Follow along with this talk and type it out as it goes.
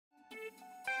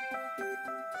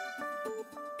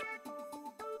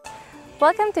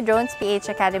Welcome to DronesPH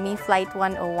Academy Flight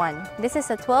 101. This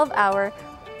is a 12-hour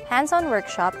hands-on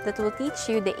workshop that will teach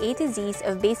you the A to Z's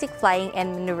of basic flying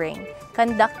and maneuvering.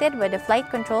 Conducted by the flight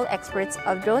control experts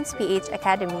of DronesPH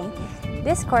Academy,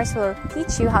 this course will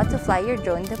teach you how to fly your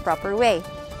drone the proper way.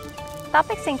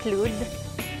 Topics include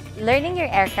learning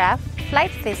your aircraft, flight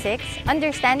physics,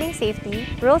 understanding safety,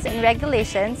 rules and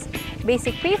regulations,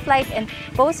 basic pre-flight and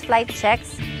post-flight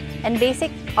checks, and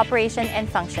basic operation and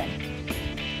function.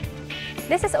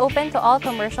 This is open to all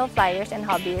commercial flyers and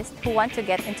hobbyists who want to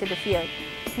get into the field.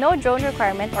 No drone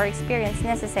requirement or experience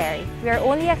necessary. We are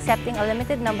only accepting a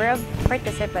limited number of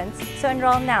participants, so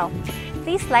enroll now.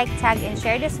 Please like, tag, and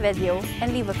share this video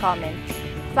and leave a comment.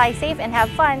 Fly safe and have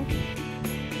fun!